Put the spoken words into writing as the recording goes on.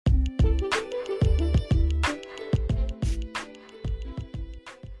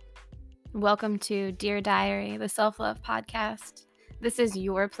Welcome to Dear Diary, the self-love podcast. This is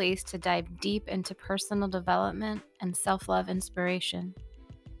your place to dive deep into personal development and self-love inspiration,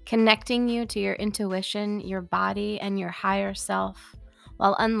 connecting you to your intuition, your body, and your higher self,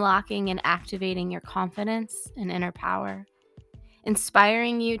 while unlocking and activating your confidence and inner power,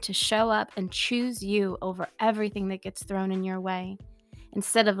 inspiring you to show up and choose you over everything that gets thrown in your way,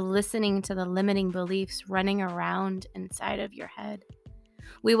 instead of listening to the limiting beliefs running around inside of your head.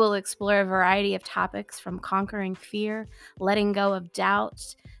 We will explore a variety of topics from conquering fear, letting go of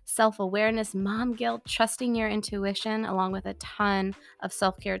doubt, self awareness, mom guilt, trusting your intuition, along with a ton of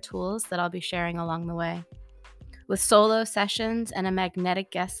self care tools that I'll be sharing along the way. With solo sessions and a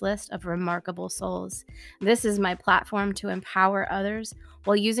magnetic guest list of remarkable souls, this is my platform to empower others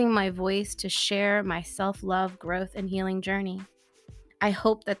while using my voice to share my self love, growth, and healing journey. I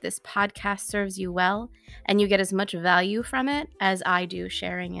hope that this podcast serves you well and you get as much value from it as I do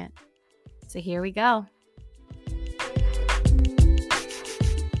sharing it. So here we go.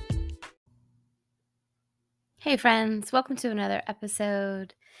 Hey friends, welcome to another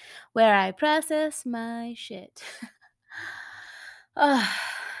episode where I process my shit.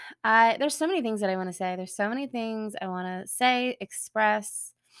 There's so many things that I want to say. There's so many things I want to say,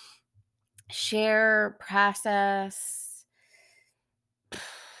 express, share, process.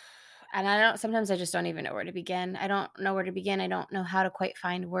 And sometimes I just don't even know where to begin. I don't know where to begin. I don't know how to quite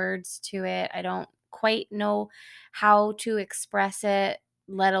find words to it. I don't quite know how to express it,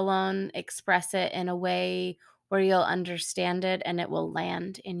 let alone express it in a way where you'll understand it and it will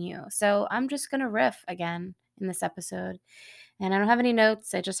land in you. So I'm just going to riff again in this episode. And I don't have any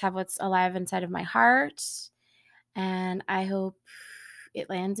notes. I just have what's alive inside of my heart. And I hope it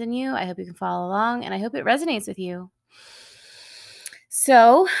lands in you. I hope you can follow along. And I hope it resonates with you.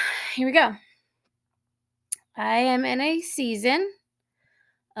 So here we go. I am in a season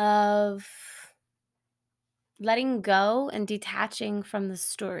of letting go and detaching from the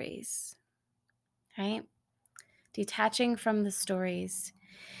stories, right? Detaching from the stories.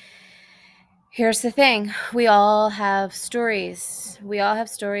 Here's the thing. We all have stories. We all have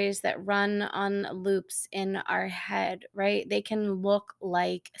stories that run on loops in our head, right? They can look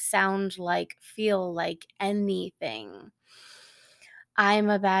like, sound like, feel like anything. I'm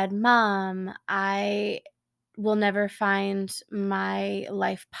a bad mom. I will never find my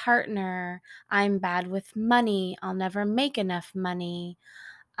life partner. I'm bad with money. I'll never make enough money.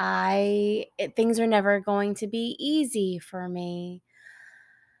 Things are never going to be easy for me.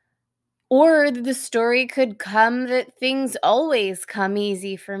 Or the story could come that things always come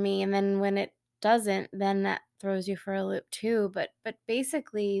easy for me, and then when it doesn't, then that throws you for a loop too. But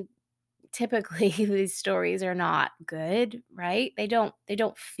basically, typically these stories are not good, right? They don't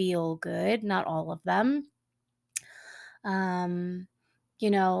feel good, not all of them. Um,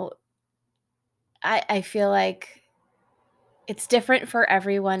 you know, I feel like it's different for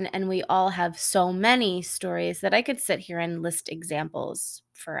everyone, and we all have so many stories that I could sit here and list examples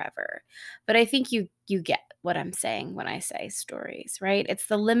forever. But I think you get what I'm saying when I say stories, right? It's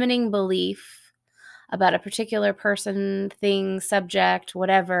the limiting belief about a particular person, thing, subject,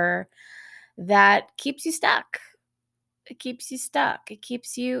 whatever, that keeps you stuck. It keeps you stuck. It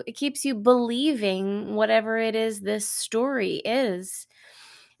keeps you believing whatever it is this story is.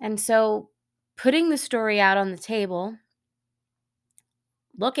 And so putting the story out on the table,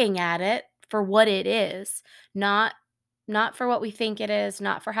 looking at it for what it is, not for what we think it is,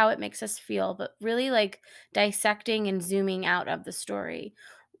 not for how it makes us feel, but really like dissecting and zooming out of the story.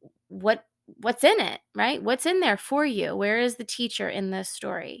 What what's in it, right? What's in there for you? Where is the teacher in this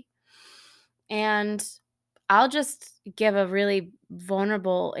story? And I'll just give a really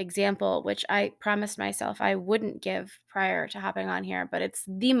vulnerable example, which I promised myself I wouldn't give prior to hopping on here, but it's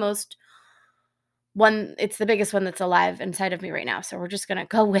the biggest one that's alive inside of me right now. So we're just going to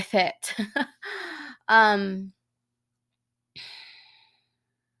go with it. um,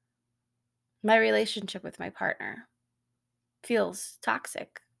 my relationship with my partner feels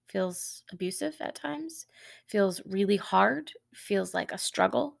toxic, feels abusive at times, feels really hard, feels like a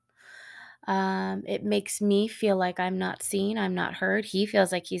struggle. It makes me feel like I'm not seen, I'm not heard. He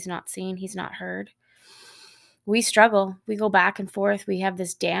feels like he's not seen, he's not heard. We struggle. We go back and forth. We have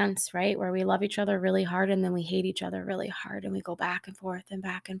this dance, right, where we love each other really hard and then we hate each other really hard and we go back and forth and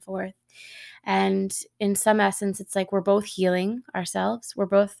back and forth. And in some essence, it's like we're both healing ourselves. We're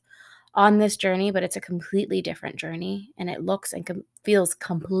both on this journey, but it's a completely different journey and it looks and feels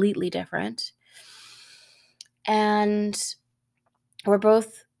completely different. And we're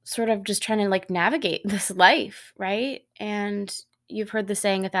both sort of just trying to like navigate this life, right? And you've heard the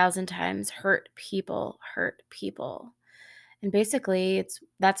saying 1,000 times, hurt people hurt people. And basically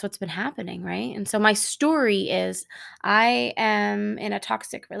that's what's been happening, right? And so my story is I am in a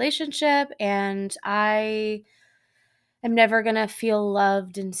toxic relationship and I am never going to feel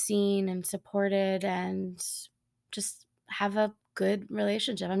loved and seen and supported and just have a good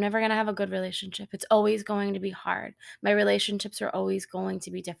relationship. I'm never going to have a good relationship. It's always going to be hard. My relationships are always going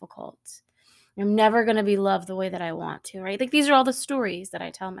to be difficult. I'm never going to be loved the way that I want to, right? Like these are all the stories that I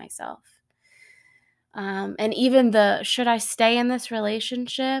tell myself. And even the should I stay in this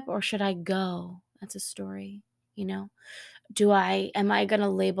relationship or should I go? That's a story, you know? Am I going to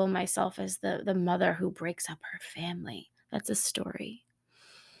label myself as the mother who breaks up her family? That's a story.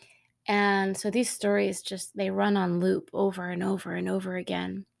 And so these stories just they run on loop over and over and over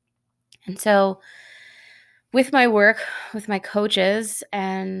again. And so with my work with my coaches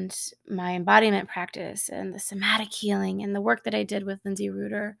and my embodiment practice and the somatic healing and the work that I did with Lindsay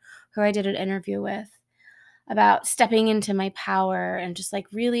Reuter, who I did an interview with, about stepping into my power and just like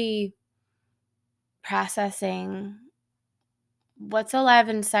really processing what's alive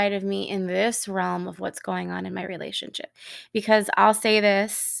inside of me in this realm of what's going on in my relationship. Because I'll say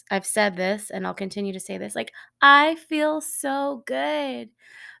this, I've said this, and I'll continue to say this, like, I feel so good.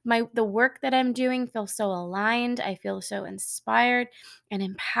 The work that I'm doing feels so aligned. I feel so inspired and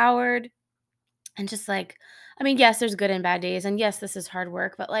empowered. And just like, I mean, yes, there's good and bad days. And yes, this is hard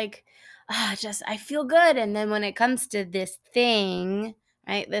work, but like, just I feel good. And then when it comes to this thing,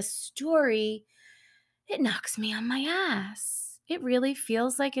 right, this story, it knocks me on my ass. It really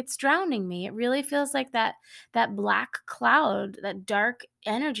feels like it's drowning me. It really feels like that black cloud, that dark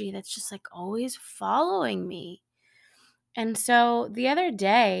energy that's just like always following me. And so the other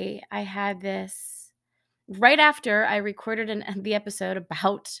day I had this right after I recorded the episode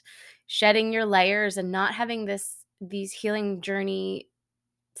about shedding your layers and not having these healing journey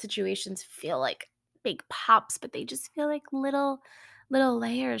situations feel like big pops, but they just feel like little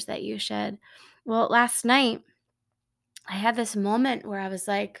layers that you shed. Well, last night I had this moment where it was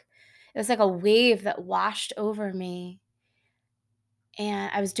like a wave that washed over me.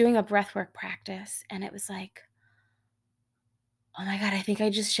 And I was doing a breathwork practice, and it was like, oh my God, I think I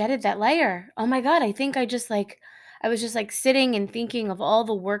just shedded that layer. Oh my God, I think I was just like sitting and thinking of all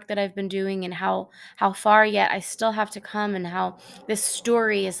the work that I've been doing and how far yet I still have to come and how this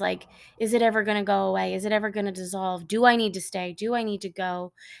story is like, is it ever gonna go away? Is it ever gonna dissolve? Do I need to stay? Do I need to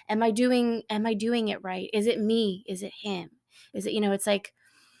go? Am I doing it right? Is it me? Is it him? Is it, it's like,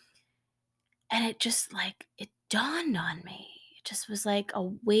 and it just like it dawned on me. It just was like a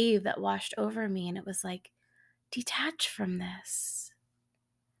wave that washed over me, and it was like, detach from this.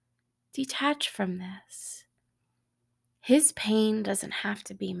 Detach from this. His pain doesn't have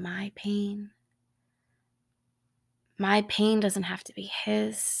to be my pain. My pain doesn't have to be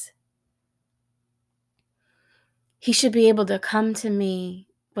his. He should be able to come to me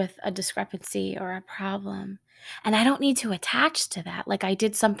with a discrepancy or a problem, and I don't need to attach to that like I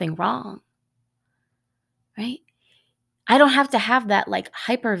did something wrong, right? I don't have to have that like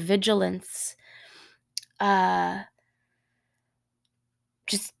hypervigilance, uh,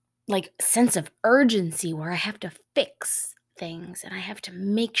 just like sense of urgency where I have to fix things and I have to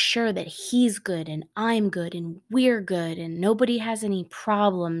make sure that he's good and I'm good and we're good and nobody has any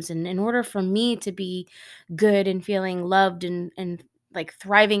problems. And in order for me to be good and feeling loved and like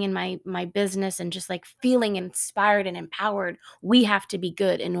thriving in my business and just like feeling inspired and empowered, we have to be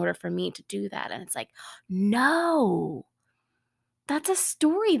good in order for me to do that. And it's like, no, that's a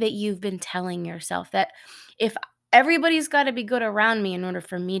story that you've been telling yourself, that if everybody's got to be good around me in order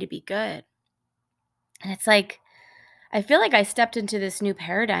for me to be good. And it's like, I feel like I stepped into this new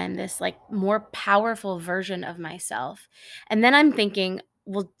paradigm, this like more powerful version of myself. And then I'm thinking,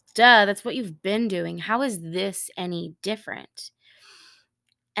 well, duh, that's what you've been doing. How is this any different?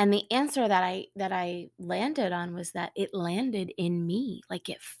 And the answer that I landed on was that it landed in me. Like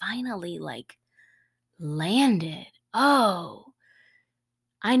it finally like landed. Oh,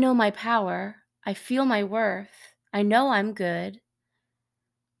 I know my power. I feel my worth. I know I'm good,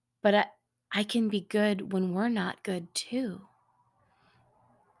 but I can be good when we're not good too.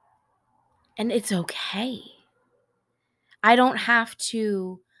 And it's okay. I don't have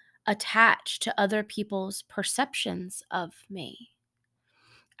to attach to other people's perceptions of me.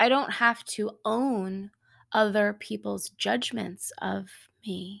 I don't have to own other people's judgments of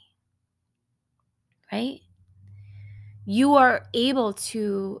me, right? You are able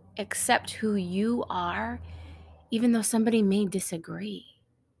to accept who you are, even though somebody may disagree.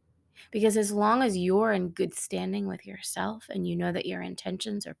 Because as long as you're in good standing with yourself and you know that your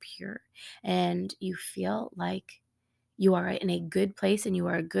intentions are pure and you feel like you are in a good place and you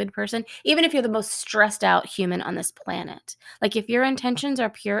are a good person, even if you're the most stressed out human on this planet. Like, if your intentions are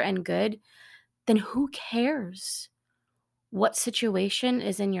pure and good, then who cares what situation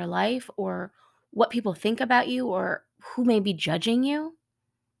is in your life or what people think about you or who may be judging you?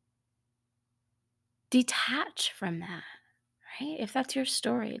 Detach from that, right? If that's your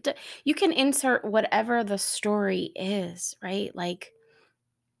story, you can insert whatever the story is, right? Like,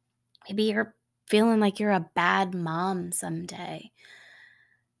 maybe you're feeling like you're a bad mom someday.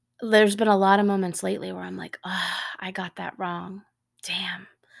 There's been a lot of moments lately where I'm like, oh, I got that wrong. Damn.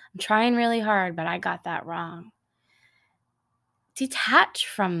 I'm trying really hard, but I got that wrong. Detach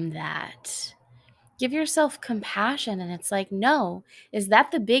from that. Give yourself compassion. And it's like, no, is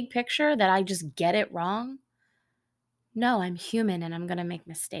that the big picture that I just get it wrong? No, I'm human and I'm going to make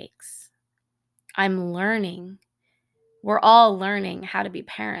mistakes. I'm learning. We're all learning how to be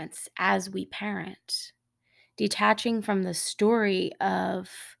parents as we parent. Detaching from the story of,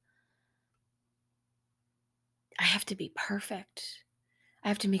 I have to be perfect. I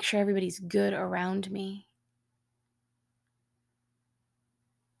have to make sure everybody's good around me.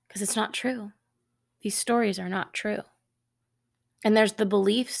 Because it's not true. These stories are not true. And there's the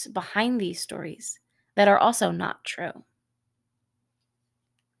beliefs behind these stories that are also not true.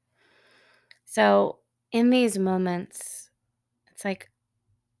 So in these moments, it's like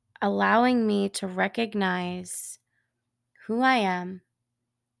allowing me to recognize who I am,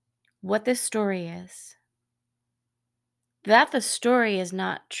 what this story is, that the story is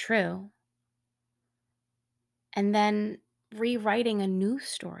not true, and then rewriting a new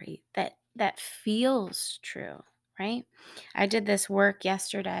story that feels true, right? I did this work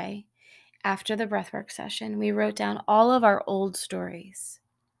yesterday after the breathwork session. We wrote down all of our old stories.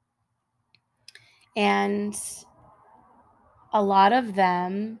 And a lot of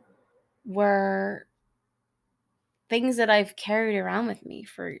them were things that I've carried around with me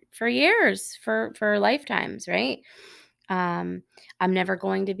for years, for lifetimes, right? Um, I'm never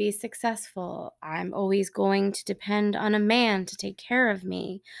going to be successful. I'm always going to depend on a man to take care of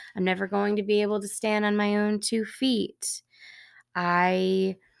me. I'm never going to be able to stand on my own 2 feet.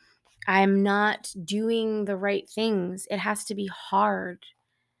 I'm not doing the right things. It has to be hard.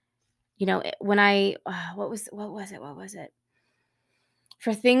 You know, when I what was it?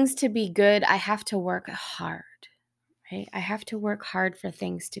 For things to be good, I have to work hard. Right? I have to work hard for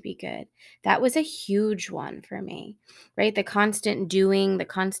things to be good. That was a huge one for me, right? The constant doing, the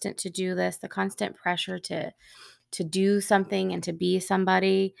constant to-do list, the constant pressure to do something and to be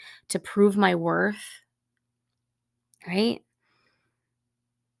somebody, to prove my worth, right?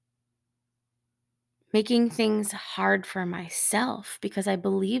 Making things hard for myself because I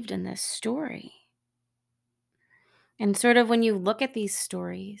believed in this story. And sort of when you look at these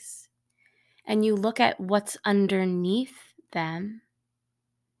stories and you look at what's underneath them,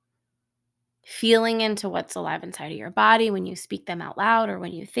 feeling into what's alive inside of your body when you speak them out loud or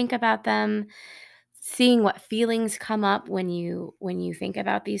when you think about them, seeing what feelings come up when you think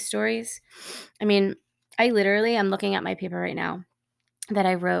about these stories. I mean, I'm looking at my paper right now that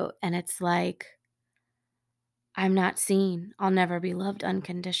I wrote, and it's like, I'm not seen. I'll never be loved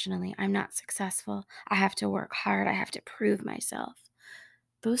unconditionally. I'm not successful. I have to work hard. I have to prove myself.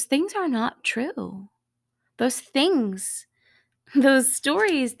 Those things are not true. Those things Those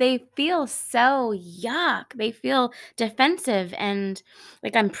stories, they feel so yuck. They feel defensive and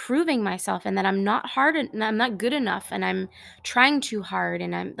like I'm proving myself and that I'm not hard and I'm not good enough and I'm trying too hard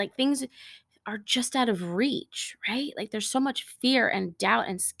and I'm like things are just out of reach, right? Like there's so much fear and doubt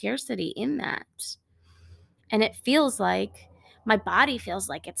and scarcity in that. And it feels like my body feels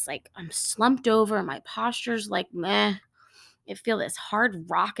like it's like I'm slumped over, my posture's like meh. I feel this hard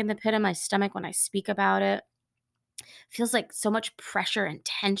rock in the pit of my stomach when I speak about it. Feels like so much pressure and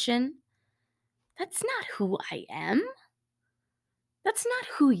tension. That's not who I am. That's not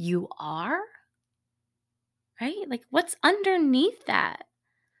who you are, right? Like, what's underneath that?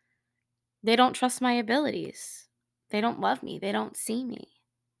 They don't trust my abilities. They don't love me. They don't see me.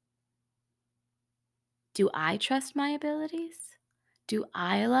 Do I trust my abilities? Do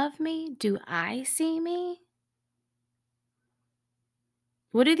I love me? Do I see me?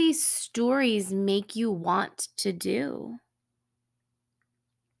 What do these stories make you want to do?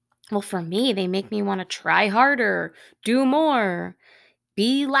 Well, for me, they make me want to try harder, do more,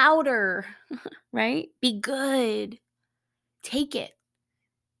 be louder, right? Be good. Take it.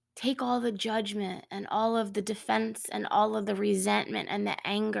 Take all the judgment and all of the defense and all of the resentment and the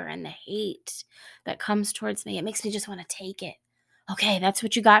anger and the hate that comes towards me. It makes me just want to take it. Okay, that's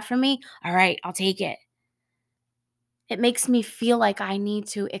what you got from me? All right, I'll take it. It makes me feel like I need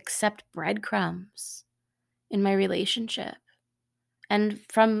to accept breadcrumbs. in my relationship and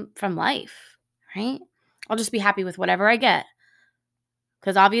from life, right? I'll just be happy with whatever I get.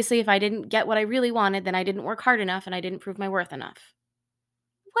 Because obviously, if I didn't get what I really wanted, then I didn't work hard enough and I didn't prove my worth enough.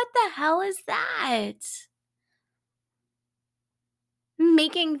 What the hell is that?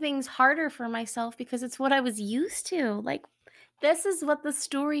 Making things harder for myself because it's what I was used to. Like, this is what the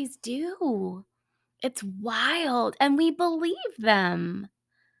stories do. It's wild. And we believe them.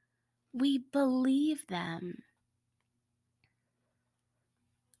 We believe them.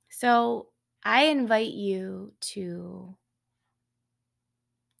 So I invite you to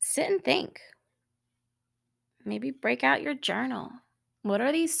sit and think. Maybe break out your journal. What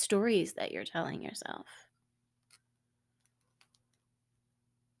are these stories that you're telling yourself?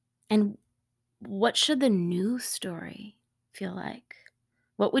 And what should the new story feel like?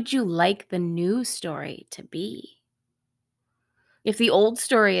 What would you like the new story to be? If the old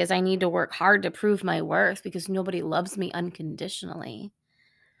story is I need to work hard to prove my worth because nobody loves me unconditionally,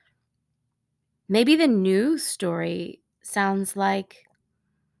 maybe the new story sounds like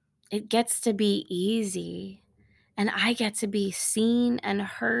it gets to be easy and I get to be seen and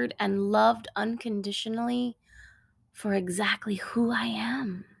heard and loved unconditionally for exactly who I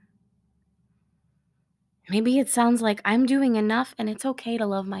am. Maybe it sounds like I'm doing enough and it's okay to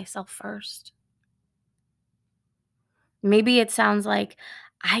love myself first. Maybe it sounds like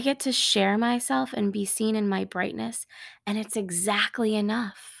I get to share myself and be seen in my brightness, and it's exactly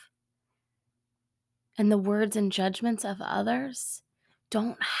enough. And the words and judgments of others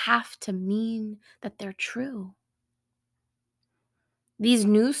don't have to mean that they're true. These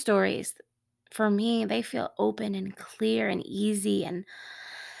news stories, for me, they feel open and clear and easy, and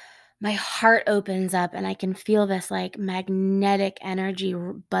my heart opens up and I can feel this like magnetic energy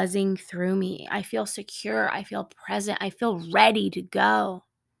buzzing through me. I feel secure. I feel present. I feel ready to go.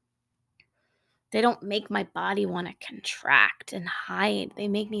 They don't make my body want to contract and hide. They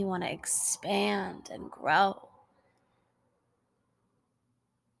make me want to expand and grow.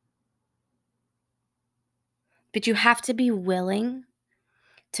 But you have to be willing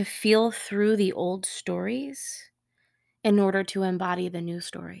to feel through the old stories in order to embody the new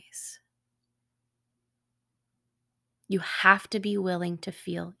stories. You have to be willing to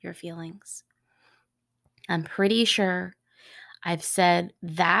feel your feelings. I'm pretty sure I've said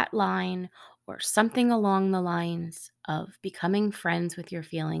that line or something along the lines of becoming friends with your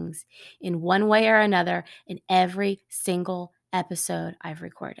feelings in one way or another in every single episode I've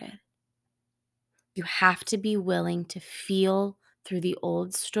recorded. You have to be willing to feel through the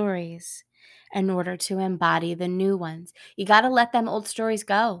old stories in order to embody the new ones. You got to let them old stories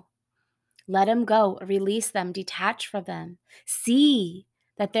go. Let them go, release them, detach from them. See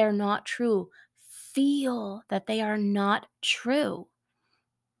that they're not true. Feel that they are not true.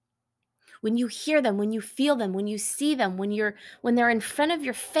 When you hear them, when you feel them, when you see them, when they're in front of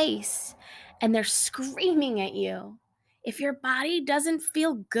your face and they're screaming at you, if your body doesn't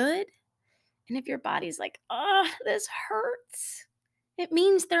feel good, and if your body's like, oh, this hurts, it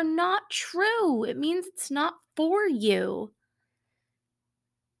means they're not true. It means it's not for you.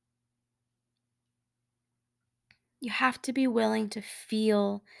 You have to be willing to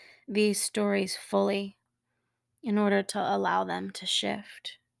feel these stories fully in order to allow them to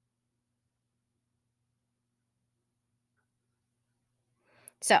shift.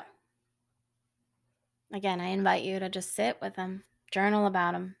 So, again, I invite you to just sit with them, journal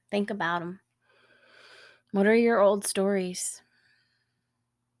about them, think about them. What are your old stories?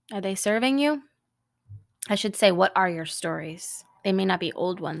 Are they serving you? I should say, what are your stories? They may not be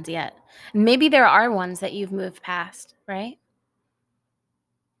old ones yet. Maybe there are ones that you've moved past, right?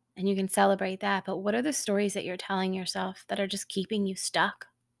 And you can celebrate that. But what are the stories that you're telling yourself that are just keeping you stuck?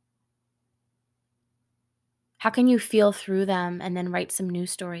 How can you feel through them and then write some new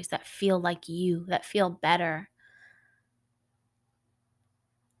stories that feel like you, that feel better,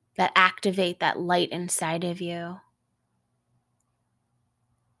 that activate that light inside of you,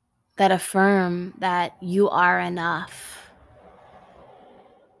 that affirm that you are enough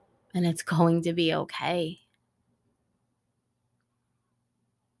and it's going to be okay?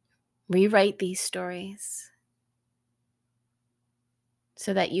 Rewrite these stories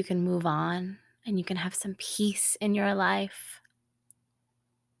so that you can move on and you can have some peace in your life.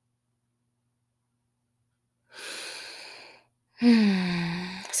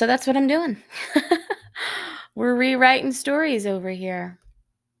 So that's what I'm doing. We're rewriting stories over here.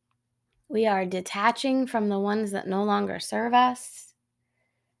 We are detaching from the ones that no longer serve us,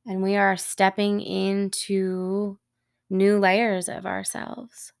 and we are stepping into new layers of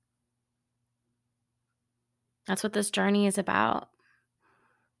ourselves. That's what this journey is about.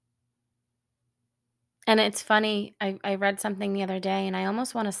 And it's funny, I read something the other day, and I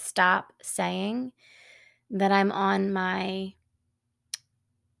almost want to stop saying that I'm on my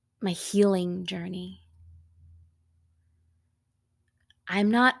healing journey.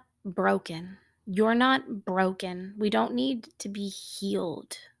 I'm not broken. You're not broken. We don't need to be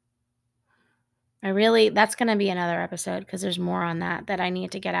healed. That's going to be another episode because there's more on that I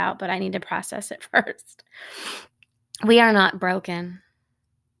need to get out, but I need to process it first. We are not broken.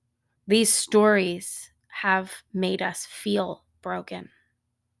 These stories have made us feel broken.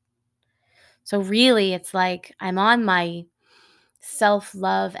 So really, it's like I'm on my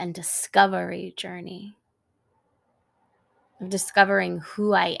self-love and discovery journey of discovering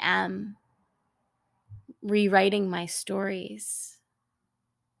who I am, rewriting my stories,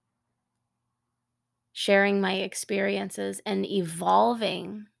 sharing my experiences, and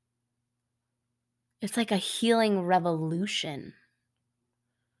evolving. It's like a healing revolution.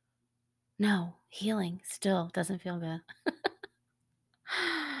 No, healing still doesn't feel good.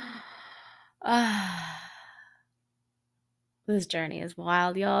 This journey is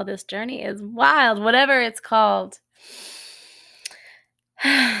wild, y'all. This journey is wild, whatever it's called.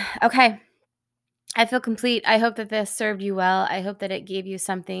 Okay. I feel complete. I hope that this served you well. I hope that it gave you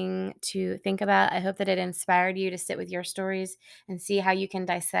something to think about. I hope that it inspired you to sit with your stories and see how you can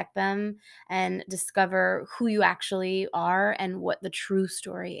dissect them and discover who you actually are and what the true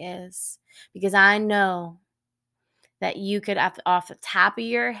story is. Because I know that you could, off the top of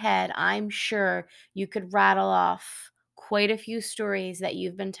your head, I'm sure you could rattle off quite a few stories that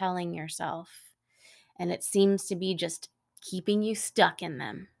you've been telling yourself. And it seems to be just keeping you stuck in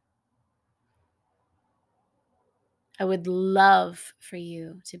them. I would love for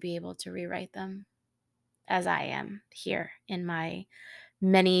you to be able to rewrite them as I am here in my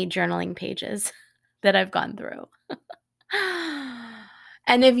many journaling pages that I've gone through.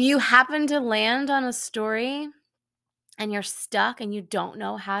 And if you happen to land on a story and you're stuck and you don't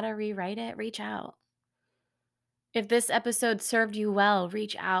know how to rewrite it, reach out. If this episode served you well,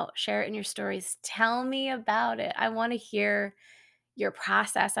 reach out, share it in your stories. Tell me about it. I want to hear your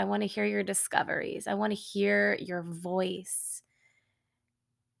process. I want to hear your discoveries. I want to hear your voice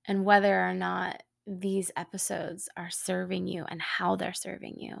and whether or not these episodes are serving you and how they're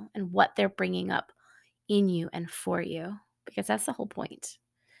serving you and what they're bringing up in you and for you, because that's the whole point.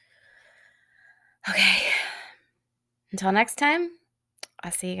 Okay. Until next time,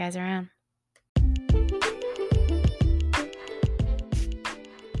 I'll see you guys around.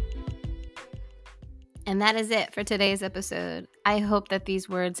 And that is it for today's episode. I hope that these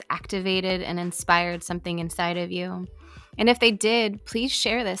words activated and inspired something inside of you. And if they did, please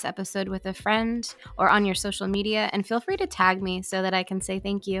share this episode with a friend or on your social media, and feel free to tag me so that I can say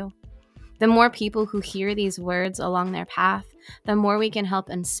thank you. The more people who hear these words along their path, the more we can help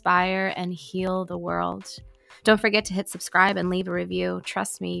inspire and heal the world. Don't forget to hit subscribe and leave a review.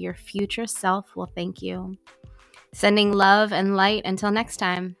 Trust me, your future self will thank you. Sending love and light until next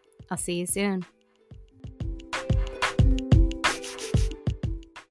time. I'll see you soon.